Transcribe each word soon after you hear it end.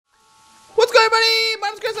everybody? My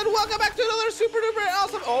name's Chris and welcome back to another super duper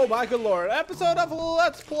awesome, oh my good lord, episode of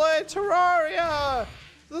Let's Play Terraria!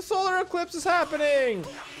 The solar eclipse is happening!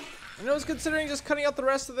 And I was considering just cutting out the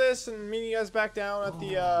rest of this and meeting you guys back down at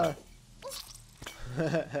the,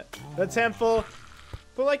 the temple.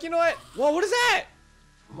 But like, you know what? Whoa, what is that?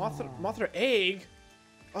 Mothra egg?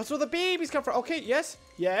 Oh, that's where the babies come from. Okay, yes,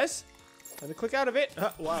 yes. Let me click out of it.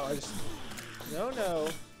 Wow, I just... No.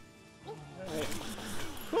 Alright.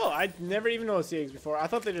 Cool, I never even noticed the eggs before. I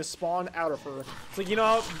thought they just spawned out of her. It's like, you know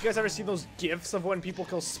how, you guys ever see those gifs of when people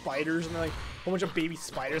kill spiders and like a whole bunch of baby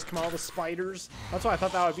spiders come out of the spiders? That's what I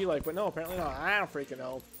thought that would be like, but no, apparently not. I don't freaking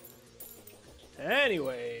know.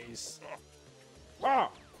 Anyways.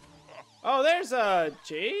 Oh, there's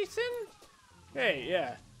Jason? Hey,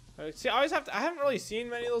 yeah. See, I haven't really seen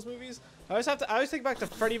many of those movies. I always think back to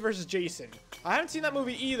Freddy vs. Jason. I haven't seen that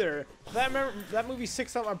movie either. But I remember that movie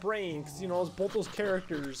sticks out my brain because, you know, both those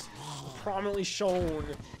characters prominently shown.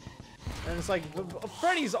 And it's like,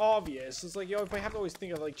 Freddy's obvious. It's like, yo, I have to always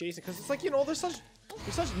think of like Jason because it's like, you know, they're such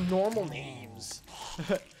normal names.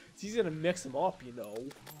 It's easy to mix them up, you know.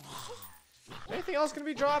 Anything else gonna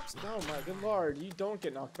be dropped? No, my good lord, you don't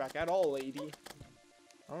get knocked back at all, lady.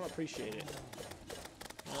 I don't appreciate it.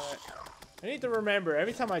 Alright. I need to remember,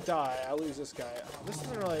 every time I die, I lose this guy. Oh, this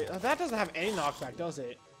doesn't really... that doesn't have any knockback, does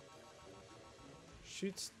it?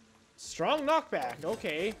 Shoots... Strong knockback.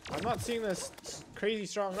 Okay. I'm not seeing this crazy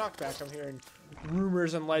strong knockback I'm hearing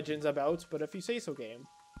rumors and legends about, but if you say so, game.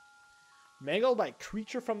 Mangled by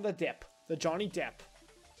creature from the dip. The Johnny Depp.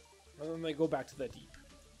 And then they go back to the deep.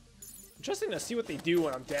 Interesting to see what they do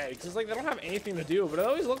when I'm dead, because it's like they don't have anything to do, but it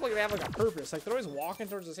always look like they have like a purpose. Like they're always walking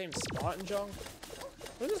towards the same spot and junk.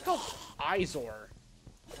 What is this called? Eyesore.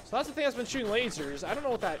 So that's the thing that's been shooting lasers. I don't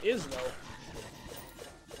know what that is though.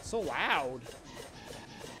 It's so loud.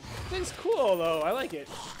 Thing's cool though. I like it.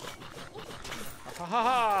 Ha ha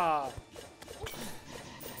ha.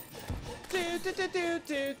 Do.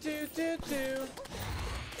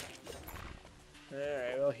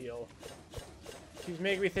 Alright, we'll heal. Keeps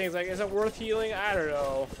making me think like, is it worth healing? I don't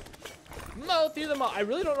know. Mow through them all. I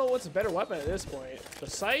really don't know what's a better weapon at this point. The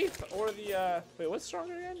scythe or the wait, what's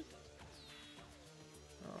stronger again?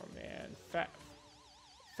 Oh man.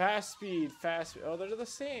 Fast speed. Oh, they're the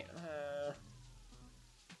same.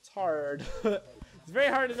 It's hard. It's very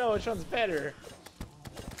hard to know which one's better.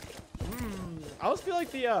 I almost feel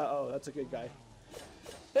like the oh, that's a good guy.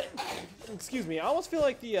 Excuse me. I almost feel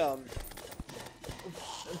like the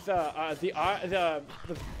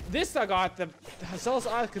this I got, the Zealous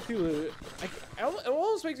Eye of Cthulhu, it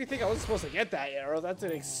almost makes me think I wasn't supposed to get that yet, or that's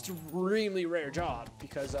an extremely rare job,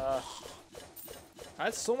 because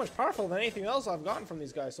that's so much powerful than anything else I've gotten from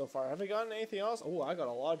these guys so far. Have I gotten anything else? Oh, I got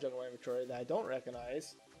a lot of junk in my inventory that I don't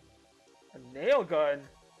recognize. A nail gun?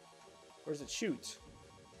 Where does it shoot?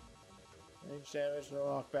 Range damage,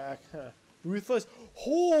 no knockback. Huh. Ruthless.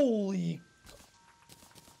 Holy...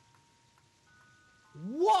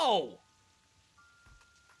 Whoa!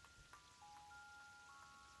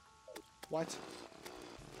 What?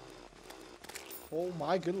 Oh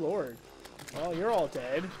my good lord. Well, you're all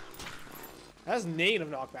dead. That's negative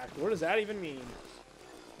knockback. What does that even mean?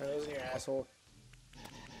 Are those in your asshole?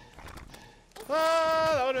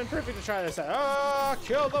 Ah, that would have been perfect to try this out. Ah,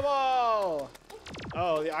 kill them all!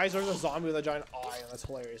 Oh, the eyes are a zombie with a giant eye. That's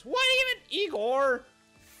hilarious. What even? Igor?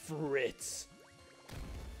 Fritz.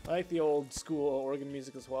 I like the old school organ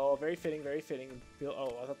music as well. Very fitting, very fitting. Bill,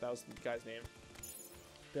 oh, I thought that was the guy's name.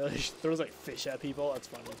 Billy throws like fish at people. That's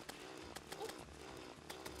funny.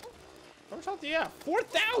 How much health do you have?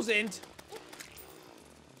 4,000?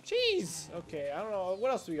 Jeez. Okay, I don't know. What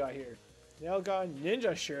else do we got here? Nail gun,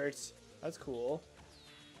 ninja shirts. That's cool.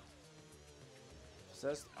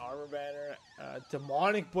 Possessed armor banner.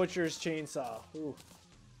 Demonic butcher's chainsaw. Ooh.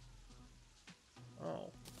 Oh.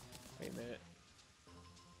 Wait a minute.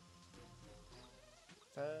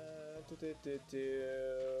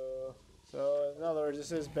 So, in other words,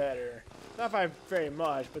 this is better. Not by very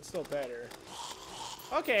much, but still better.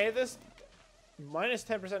 Okay, this minus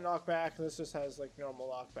 10% knockback. This just has like normal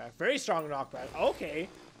knockback. Very strong knockback. Okay,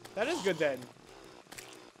 that is good then.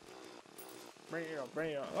 Bring it on,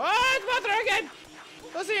 bring it on. Ah, it's Mothra again!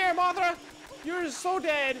 Listen here, Mothra! You're so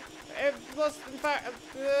dead. In fact,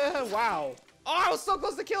 wow. Oh, I was so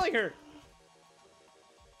close to killing her!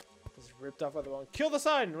 Ripped off by the bone. Kill the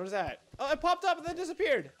sun! What is that? Oh, it popped up and then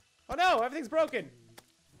disappeared. Oh no, everything's broken.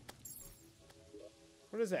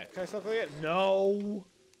 What is that? Can I still click it? No.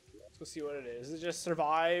 Let's go see what it is. Is it just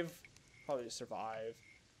survive? Probably just survive.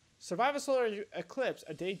 Survive a solar eclipse,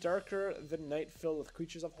 a day darker than night filled with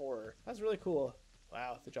creatures of horror. That's really cool.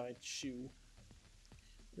 Wow, the giant shoe.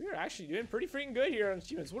 We're actually doing pretty freaking good here on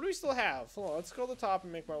achievements. What do we still have? Hold on, let's go to the top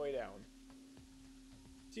and make my way down.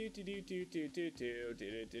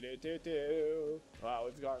 Wow,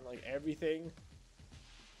 we've gotten like everything.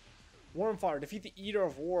 Wormfire, defeat the Eater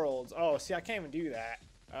of Worlds. Oh, see, I can't even do that.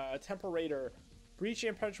 Temperator, breach the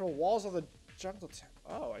impenetrable walls of the jungle.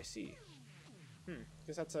 Oh, I see.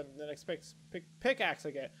 Guess that's the next pickaxe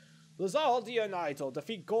I get. Lizaldian Idol,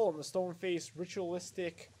 defeat Golem, the stone-faced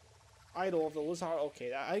ritualistic idol of the Lizard.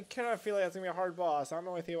 Okay, I kind of feel like that's gonna be a hard boss. I don't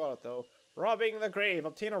know anything about it though. Robbing the grave,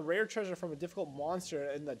 obtain a rare treasure from a difficult monster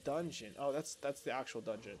in the dungeon. Oh, that's the actual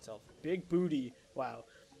dungeon itself. Big booty. Wow.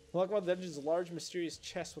 Unlock about the dungeon's large mysterious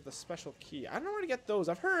chest with a special key. I don't know where to get those.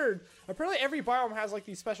 I've heard apparently every biome has like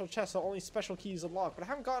these special chests, so only special keys unlock. But I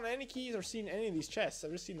haven't gotten any keys or seen any of these chests.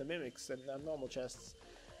 I've just seen the mimics and normal chests.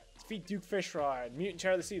 Defeat Duke Fishrod, Mutant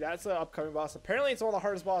Terror of the Sea. That's the upcoming boss. Apparently, it's one of the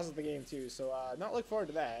hardest bosses of the game too. So not looking forward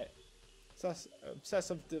to that.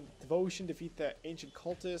 Obsessive Devotion, defeat the ancient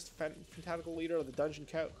cultist, fanatical leader of the dungeon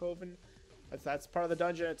coven. That's part of the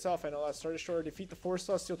dungeon itself. I know that. Star Destroyer, defeat the 4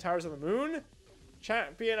 celestial towers of the moon.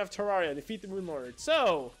 Champion of Terraria, defeat the Moon Lord.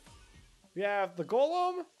 So we have the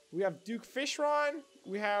Golem, we have Duke Fishron,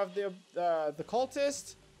 we have the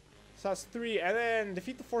cultist. So that's 3, and then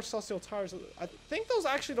defeat the 4 celestial towers. I think those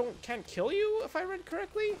actually can't kill you, if I read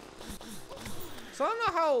correctly. So I don't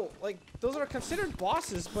know how, like, those are considered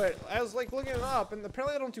bosses, but I was, like, looking it up, and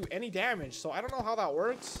apparently they don't do any damage, so I don't know how that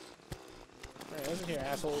works. Alright, listen here,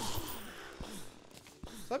 assholes.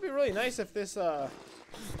 So that'd be really nice if this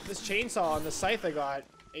chainsaw and the scythe I got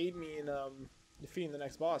aid me in, defeating the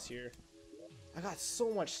next boss here. I got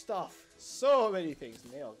so much stuff. So many things.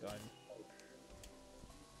 Nail gun.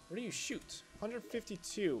 Where do you shoot?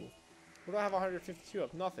 152. What do I have 152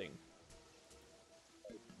 of? Nothing.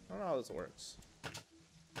 I don't know how this works.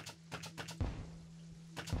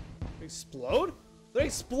 Explode? They're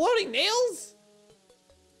exploding nails?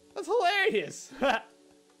 That's hilarious. It's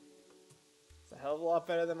a hell of a lot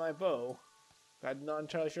better than my bow. I'm not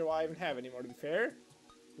entirely sure why I even have it anymore, to be fair.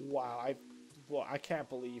 Wow, I can't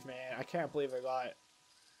believe, man. I can't believe I got it.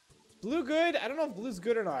 Is blue good? I don't know if blue's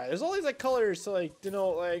good or not. There's all these like colors to like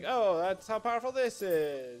denote like, oh, that's how powerful this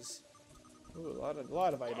is. Ooh, a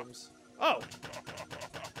lot of items. Oh!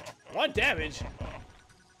 1 damage?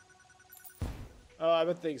 Oh, I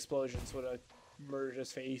bet the explosions would have murdered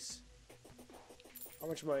his face. How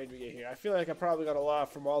much money did we get here? I feel like I probably got a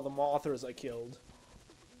lot from all the mothers I killed.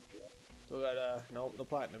 So we got, nope, no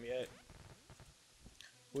platinum yet.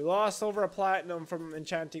 We lost over a platinum from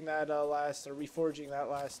enchanting that, or reforging that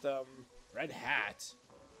last, red hat.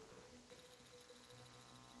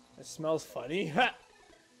 It smells funny.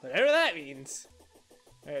 Whatever that means.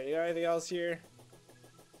 Alright, you got anything else here?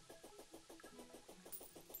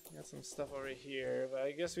 Got some stuff over here, but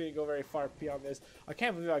I guess we didn't go very far beyond this. I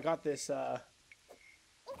can't believe I got this, I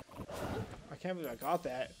can't believe I got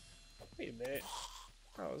that. Wait a minute.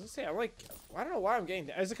 Oh, I was gonna say, I'm like, I don't know why I'm getting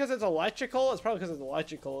that. Is it because it's electrical? It's probably because it's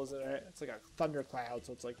electrical, isn't it? It's like a thundercloud,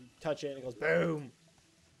 so it's like, you touch it and it goes boom.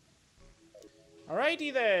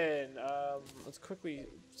 Alrighty then. Let's quickly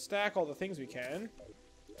stack all the things we can.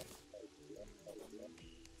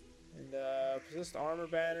 And, persist armor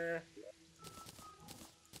banner.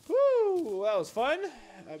 Woo! That was fun.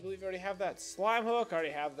 I believe I already have that slime hook. I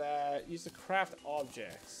already have that. Use to craft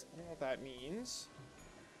objects. I don't know what that means.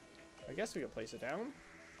 I guess we can place it down.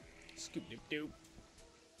 Scoop doop doop.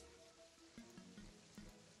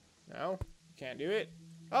 No, can't do it.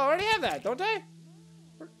 Oh, I already have that, don't I?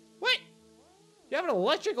 Wait! You have an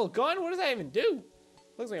electrical gun? What does that even do?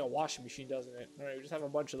 Looks like a washing machine, doesn't it? Alright, we just have a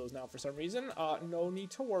bunch of those now for some reason. No need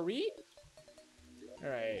to worry.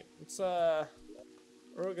 Alright, let's,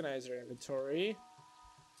 organize our inventory.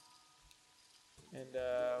 And,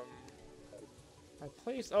 I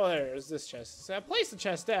placed... Oh, there's this chest. So I placed the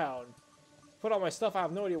chest down. Put all my stuff I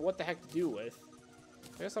have no idea what the heck to do with.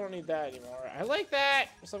 I guess I don't need that anymore. I like that,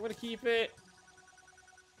 so I'm gonna keep it.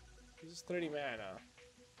 This is 30 mana.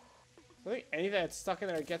 I think anything that's stuck in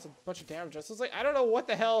there gets a bunch of damage. So it's like, I don't know what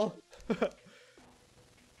the hell.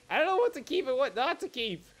 I don't know what to keep and what not to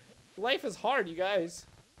keep. Life is hard, you guys.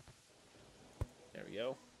 There we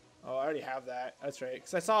go. Oh, I already have that. That's right.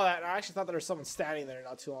 Because I saw that, and I actually thought there was someone standing there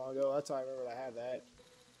not too long ago. That's why I remember I had that.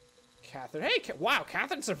 Catherine. Hey, wow,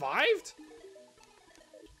 Catherine survived?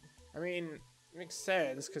 I mean, it makes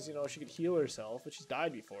sense, because, you know, she could heal herself, but she's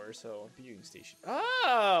died before, so... Viewing station.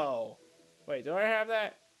 Oh! Wait, do I have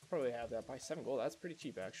that? Probably have that. Buy 7 gold. That's pretty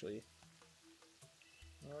cheap, actually.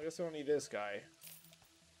 Well, I guess I don't need this guy.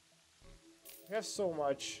 We have so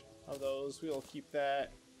much of those. We'll keep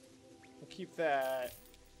that. We'll keep that.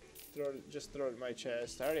 Just throw it in my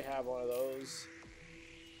chest. I already have one of those.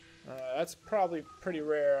 That's probably pretty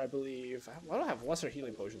rare, I believe. What do I have lesser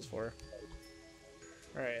healing potions for?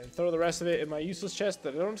 Alright, and throw the rest of it in my useless chest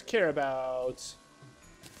that I don't care about.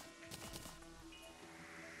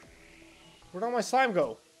 Where'd all my slime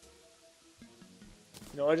go?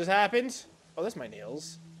 You know what just happened? Oh, that's my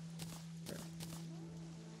nails. Do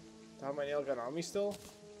I have my nail gun on me still?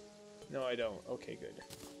 No, I don't. Okay, good.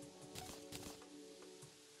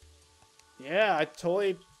 Yeah, I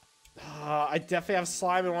totally... I definitely have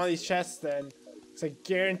slime in one of these chests then. Because I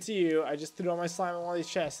guarantee you, I just threw all my slime in one of these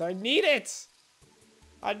chests. I need it!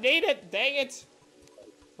 I need it! Dang it!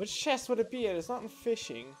 Which chest would it be in? It's not in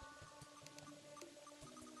fishing.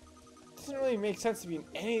 It doesn't really make sense to be in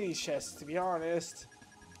any of these chests, to be honest.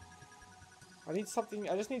 I need something...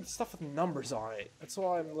 I just need stuff with numbers on it. That's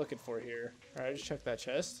all I'm looking for here. Alright, just check that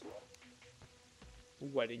chest.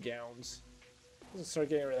 Wedding gowns. Let's start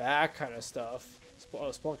getting rid of that kind of stuff. Oh,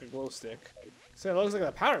 Spelunker glow stick. So it looks like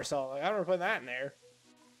a powder cell. Like, I don't remember putting that in there.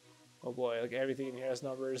 Oh boy, like everything in here has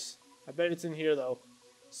numbers. I bet it's in here though.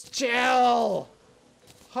 Chill!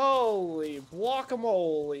 Holy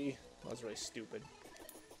guacamole. That was really stupid.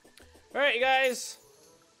 Alright, you guys.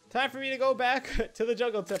 Time for me to go back to the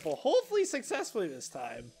jungle temple. Hopefully successfully this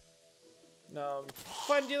time.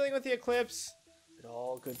 Fun dealing with the eclipse. But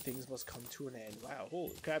all good things must come to an end. Wow,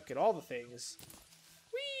 holy crap, get all the things.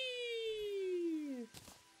 Whee!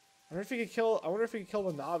 I wonder if we could kill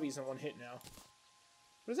the Navis in one hit now.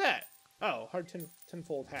 What is that? Oh, hard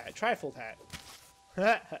tenfold hat. Trifold hat.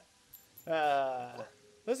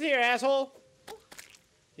 Listen here, asshole.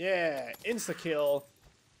 Yeah, insta kill.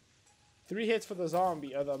 3 hits for the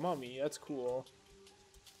zombie or the mummy. That's cool.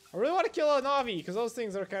 I really want to kill a Navi because those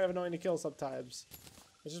things are kind of annoying to kill sometimes.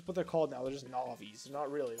 That's just what they're called now. They're just Navis. They're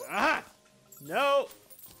not really. Ah! No!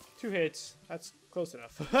 2 hits. That's close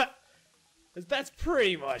enough. That's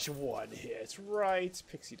pretty much 1 hit, right?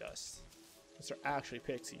 Pixie dust. Those are actually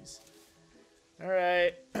pixies.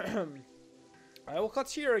 Alright. I will cut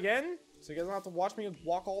here again. So you guys don't have to watch me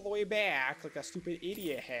walk all the way back like a stupid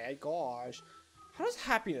idiot had. Gosh. How does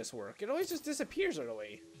happiness work? It always just disappears right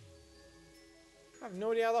away. I have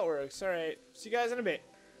no idea how that works. Alright. See you guys in a bit.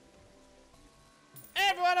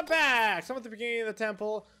 Everyone, I'm back! So I'm at the beginning of the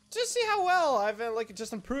temple. Just see how well I've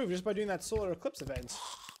just improved just by doing that solar eclipse event.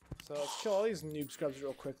 So let's kill all these noob scrubs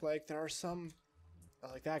real quick. Like there are some,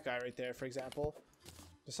 like that guy right there, for example.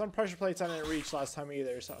 There's some pressure plates I didn't reach last time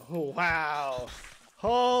either. So oh, wow,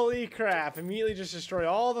 holy crap! Immediately just destroy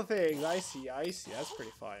all the things. I see. That's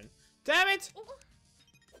pretty fun. Damn it!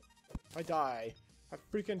 I die. I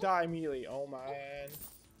freaking die immediately. Oh man.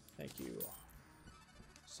 Thank you.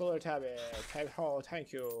 Solar tab it. Oh,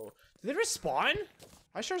 thank you. Did they respawn?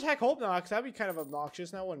 I sure as heck hope not, because that'd be kind of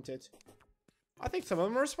obnoxious now, wouldn't it? I think some of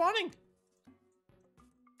them are respawning.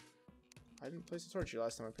 I didn't place a torch here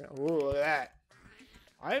last time. Ooh, look at that.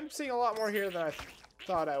 I'm seeing a lot more here than I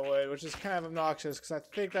thought I would, which is kind of obnoxious, because I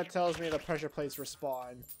think that tells me the pressure plates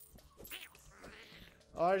respawn.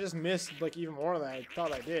 Oh, I just missed, like, even more than I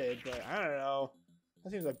thought I did, but I don't know.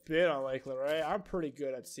 That seems a bit unlikely, right? I'm pretty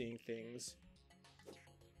good at seeing things.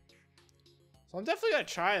 So I'm definitely gonna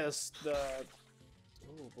try this,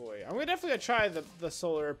 oh boy. I'm definitely gonna try the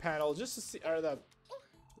solar panel just to see, or the,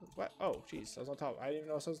 what? Oh, jeez, I was on top. I didn't even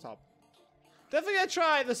know I was on top. Definitely gonna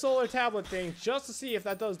try the solar tablet thing just to see if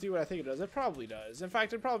that does do what I think it does. It probably does. In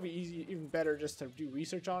fact, it'd probably be even better just to do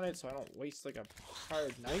research on it so I don't waste like a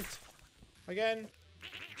hard night again.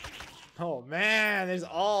 Oh man, there's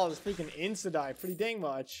all this freaking insta-die pretty dang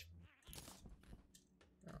much.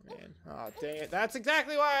 Oh man, oh dang it. That's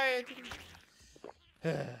exactly why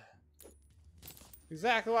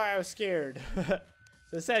exactly why I was scared. That's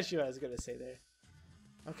essentially what I was gonna say there.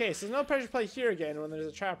 Okay, so there's no pressure plate here again when there's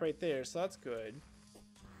a trap right there, so that's good.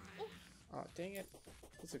 Oh, dang it.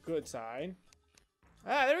 That's a good sign.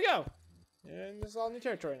 Ah, there we go. And this is all new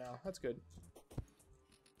territory now. That's good.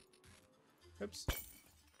 Oops.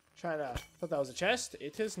 Thought that was a chest.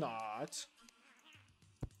 It is not.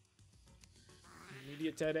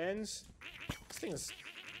 Immediate dead ends. This thing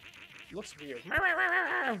looks weird.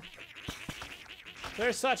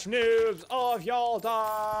 They're such noobs. All of y'all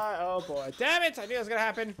die. Oh boy. Damn it. I knew it was gonna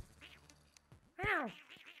happen.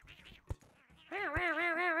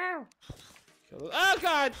 Oh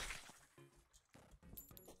god.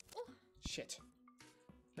 Shit.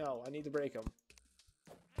 No, I need to break them.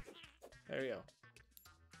 There we go.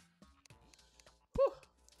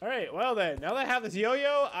 Alright, well then, now that I have this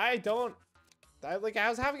yo-yo, I wasn't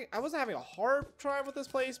having a hard time with this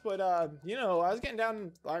place, but you know, I was getting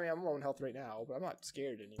down. I mean, I'm low in health right now, but I'm not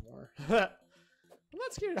scared anymore. I'm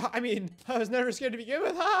not scared. I mean, I was never scared to begin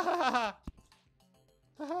with. Ha ha ha ha.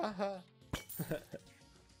 Ha ha ha.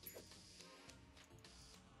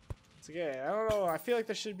 again, I don't know. I feel like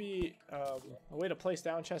there should be a way to place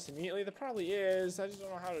down chests immediately. There probably is. I just don't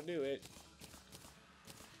know how to do it.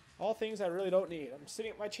 All things I really don't need. I'm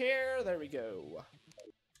sitting at my chair. There we go.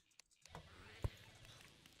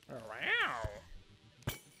 Wow.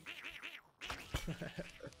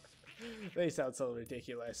 They sound so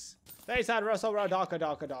ridiculous. They sound Russell donk donk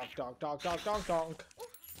donk donk donk donk donk donk.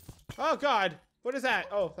 Oh god! What is that?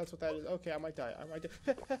 Oh, that's what that is. Okay, I might die. I might die.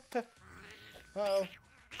 Uh-oh.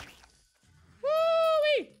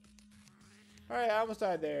 Woo-wee! Alright, I almost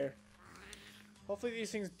died there. Hopefully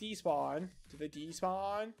these things despawn. Do they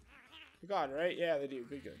despawn? They're gone, right? Yeah, they do.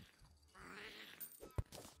 Good, good.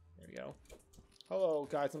 There we go. Hello,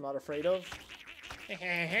 guys I'm not afraid of.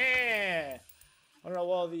 I don't know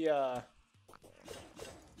what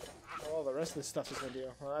all the rest of this stuff is gonna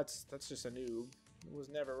do. Well, that's just a noob. I was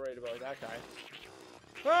never worried about that guy.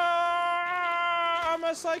 Ah, I'm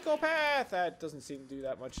a psychopath! That doesn't seem to do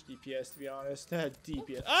that much DPS, to be honest.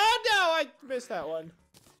 DPS. Oh no! I missed that one.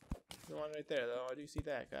 The one right there, though. I do see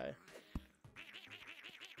that guy.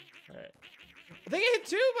 Alright. I think I hit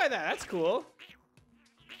 2 by that. That's cool.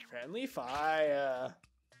 Friendly fire.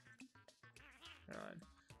 Hang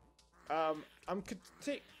on. I'm could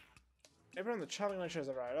take everyone on the traveling lecture as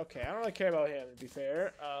a ride. Okay, I don't really care about him, to be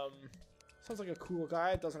fair. Sounds like a cool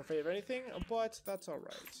guy, doesn't afraid of anything, but that's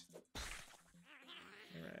alright.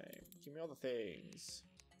 Alright, give me all the things.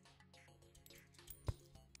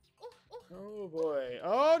 Oh boy.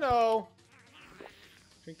 Oh no!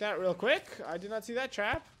 Drink that real quick. I did not see that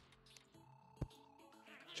trap.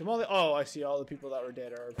 Jamal, oh, I see all the people that were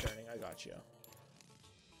dead are returning. I got you.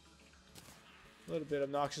 A little bit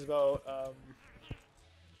obnoxious about,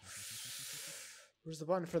 where's the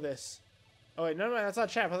button for this? Oh wait, no, that's not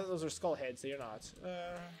trap. I thought those were skull heads, so you're not.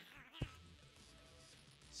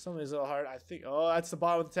 Somebody's a little hard. I think, oh, that's the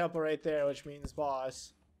bottom of the temple right there, which means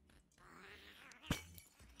boss. I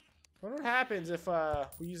wonder what happens if,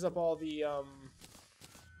 we use up all the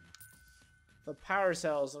power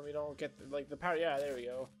cells and we don't get, like, the power, yeah, there we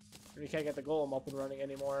go. And we can't get the golem up and running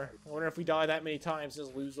anymore. I wonder if we die that many times,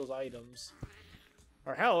 just lose those items.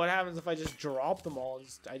 Or hell, what happens if I just drop them all and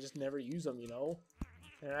I just never use them, you know?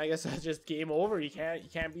 And I guess that's just game over. You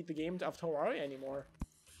can't beat the game of Terraria anymore.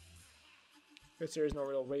 Guess there is no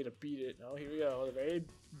real way to beat it. No, here we go. The very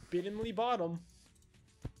bottomly bottom.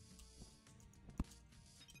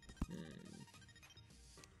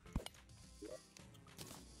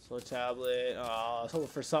 Slow tablet. Oh, I was hoping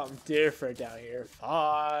for something different down here.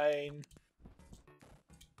 Fine.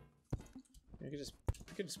 We could just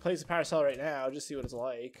place the power cell right now, just see what it's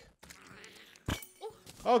like.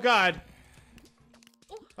 Oh god!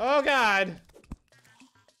 Oh god!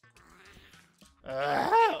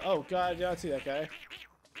 Oh god, I don't see that guy.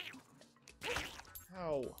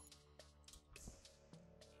 Ow.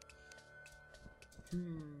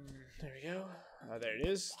 There we go. Oh, there it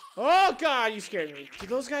is. Oh god, you scared me. Do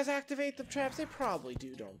those guys activate the traps? They probably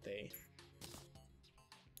do, don't they?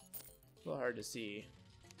 A little hard to see.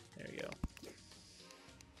 There we go.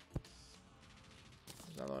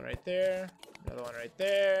 Another one right there. Another one right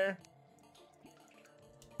there.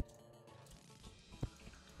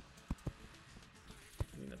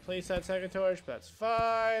 I mean, the place that second torch, but that's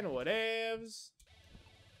fine. Whatevs.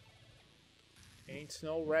 Ain't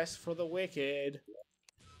no rest for the wicked.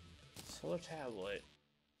 Solar tablet.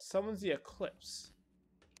 Summons the eclipse.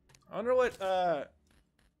 I wonder what,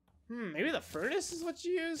 maybe the furnace is what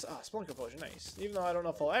you use? Ah, Spelunker potion, nice. Even though I don't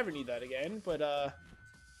know if I'll ever need that again, but,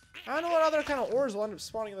 I don't know what other kind of ores will end up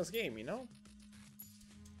spawning in this game, you know?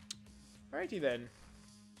 Alrighty then.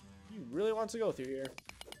 You really want to go through here.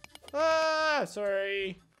 Ah,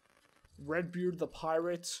 sorry. Redbeard the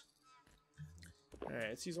pirate. Alright,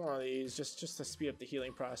 let's use one of these just to speed up the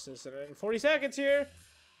healing process. And in 40 seconds here,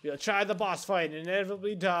 we'll try the boss fight and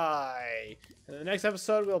inevitably die. In the next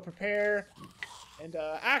episode, we'll prepare and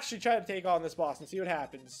actually try to take on this boss and see what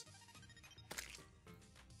happens.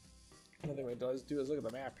 Another thing it does do is look at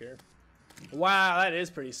the map here. Wow, that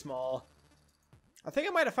is pretty small. I think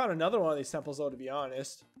I might have found another one of these temples though, to be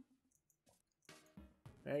honest.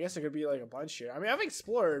 I guess there could be like a bunch here. I mean, I've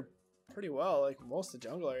explored pretty well, like most of the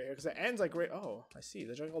jungle area here, because it ends like right. Oh, I see.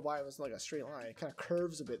 The jungle biome isn't like a straight line. It kind of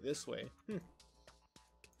curves a bit this way. Maybe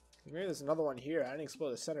there's another one here. I didn't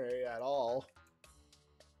explore the center area at all.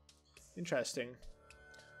 Interesting.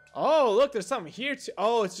 Oh, look, there's something here too.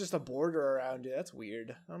 Oh, it's just a border around it. That's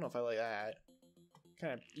weird. I don't know if I like that.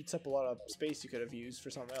 Kind of eats up a lot of space you could have used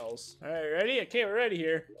for something else. All right, ready? Okay, we're ready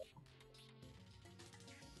here.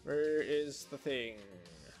 Where is the thing?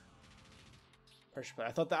 Pressure plate.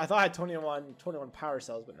 I thought I had 21 power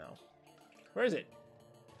cells, but no. Where is it?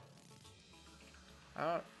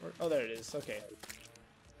 Oh, there it is. Okay.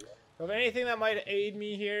 Do I have anything that might aid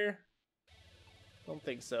me here? Don't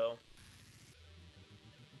think so.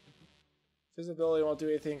 Visibility won't do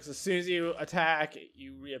anything because as soon as you attack,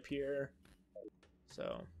 you reappear.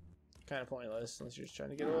 So, kind of pointless unless you're just trying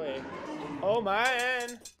to get away. Oh,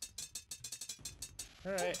 man!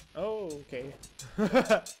 Alright. Oh, okay.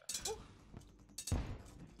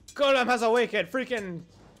 Golem has awakened! Freaking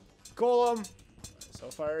Golem! So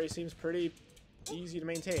far, he seems pretty easy to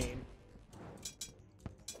maintain.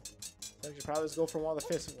 I should probably just go for one of the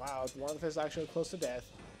fists. Wow, one of the fists is actually close to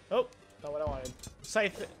death. Oh, not what I wanted.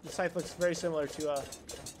 The scythe looks very similar to,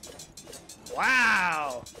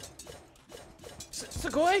 Wow!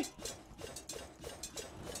 Sugoi?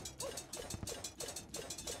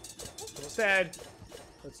 Almost dead.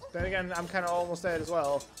 Then again, I'm kind of almost dead as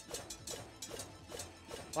well.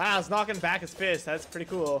 Wow, it's knocking back his fist. That's pretty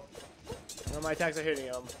cool. None of my attacks are hitting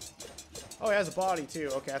him. Oh, he has a body too.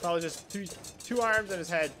 Okay, I thought it was just two arms and his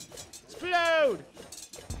head. Explode!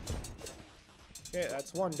 Okay,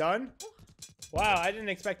 that's one done. Wow, I didn't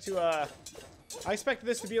expect to, I expected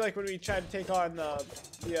this to be like when we tried to take on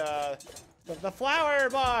the flower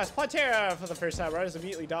boss, Plantera, for the first time, where I just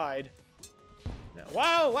immediately died. No.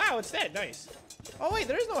 Wow, wow, it's dead. Nice. Oh, wait,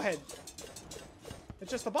 there is no head.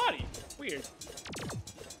 It's just the body. Weird.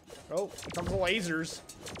 Oh, here comes the lasers.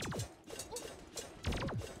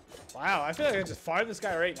 Wow, I feel like I could just farm this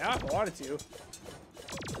guy right now if I wanted to.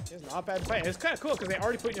 It's not bad fight. It's kind of cool because they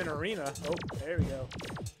already put you in an arena. Oh, there we go.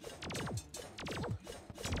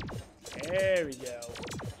 There we go.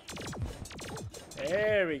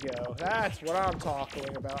 There we go. That's what I'm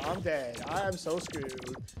talking about. I'm dead. I am so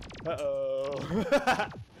screwed. Uh-oh.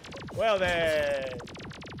 Well then.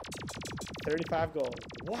 35 gold.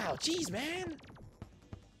 Wow, jeez, man.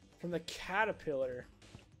 From the caterpillar.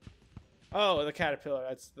 Oh, the caterpillar.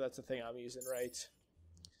 That's the thing I'm using, right?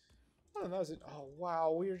 Oh, that was it. Oh,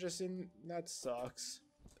 wow. We were just in... That sucks.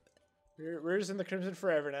 We're just in the Crimson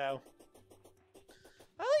forever now.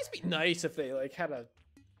 At least be nice if they, like, had a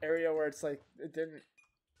area where it's, like, it didn't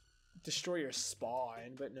destroy your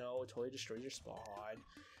spawn. But no, it totally destroyed your spawn.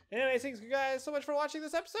 Anyways, thanks you guys so much for watching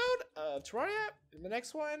this episode of Terraria. In the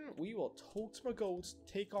next one, we will totes my goats,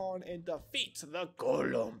 take on and defeat the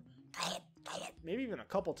Golem. Maybe even a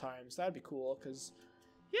couple times. That'd be cool, because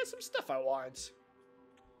he has some stuff I want.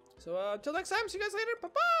 So, until next time, see you guys later.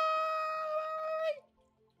 Bye-bye!